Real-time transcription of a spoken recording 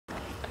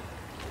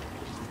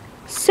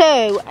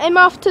So, I'm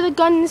off to the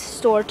gun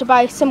store to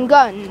buy some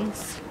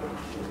guns.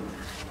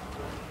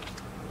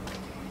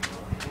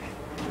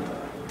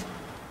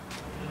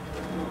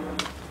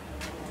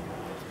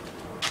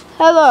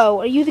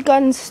 Hello, are you the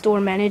gun store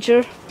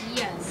manager?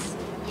 Yes.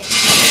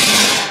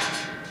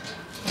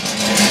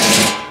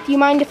 Do you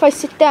mind if I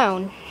sit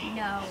down?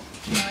 No,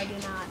 I do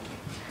not.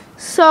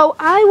 So,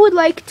 I would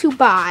like to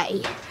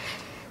buy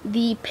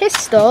the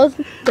pistol,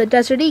 the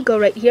Desert Eagle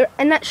right here,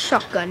 and that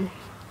shotgun.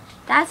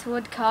 That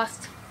would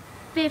cost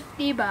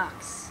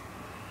 $50.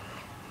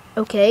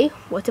 Okay,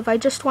 what if I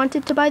just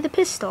wanted to buy the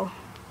pistol?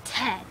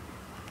 10.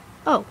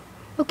 Oh,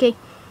 okay.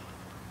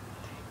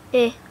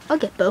 I'll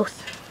get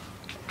both.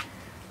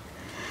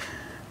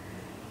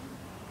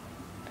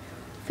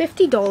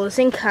 $50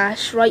 in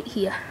cash right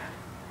here.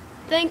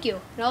 Thank you.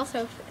 And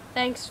also,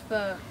 thanks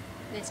for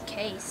this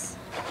case.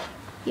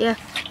 Yeah.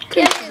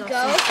 There you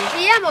go.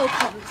 The ammo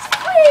comes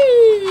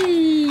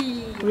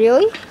free.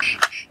 Really?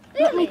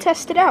 Let me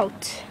test it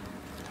out.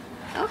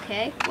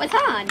 Okay, what's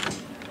on?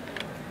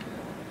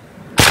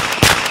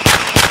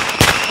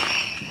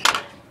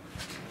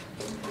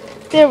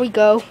 There we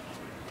go.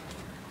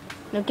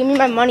 Now give me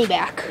my money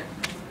back.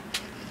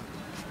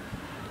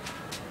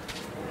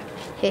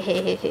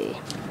 Hehehehe.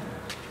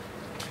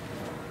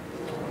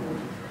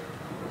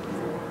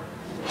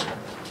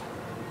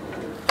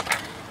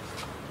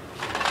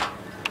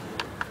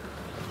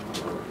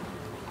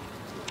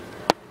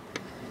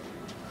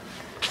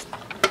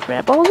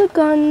 Grab all the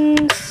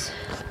guns.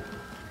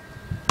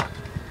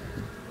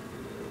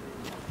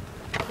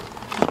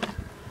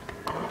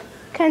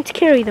 Can't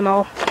carry them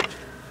all.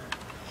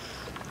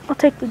 I'll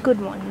take the good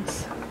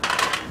ones.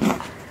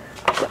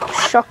 The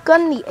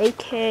shotgun, the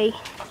AK.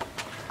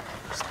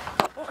 Just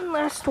one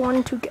last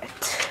one to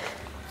get.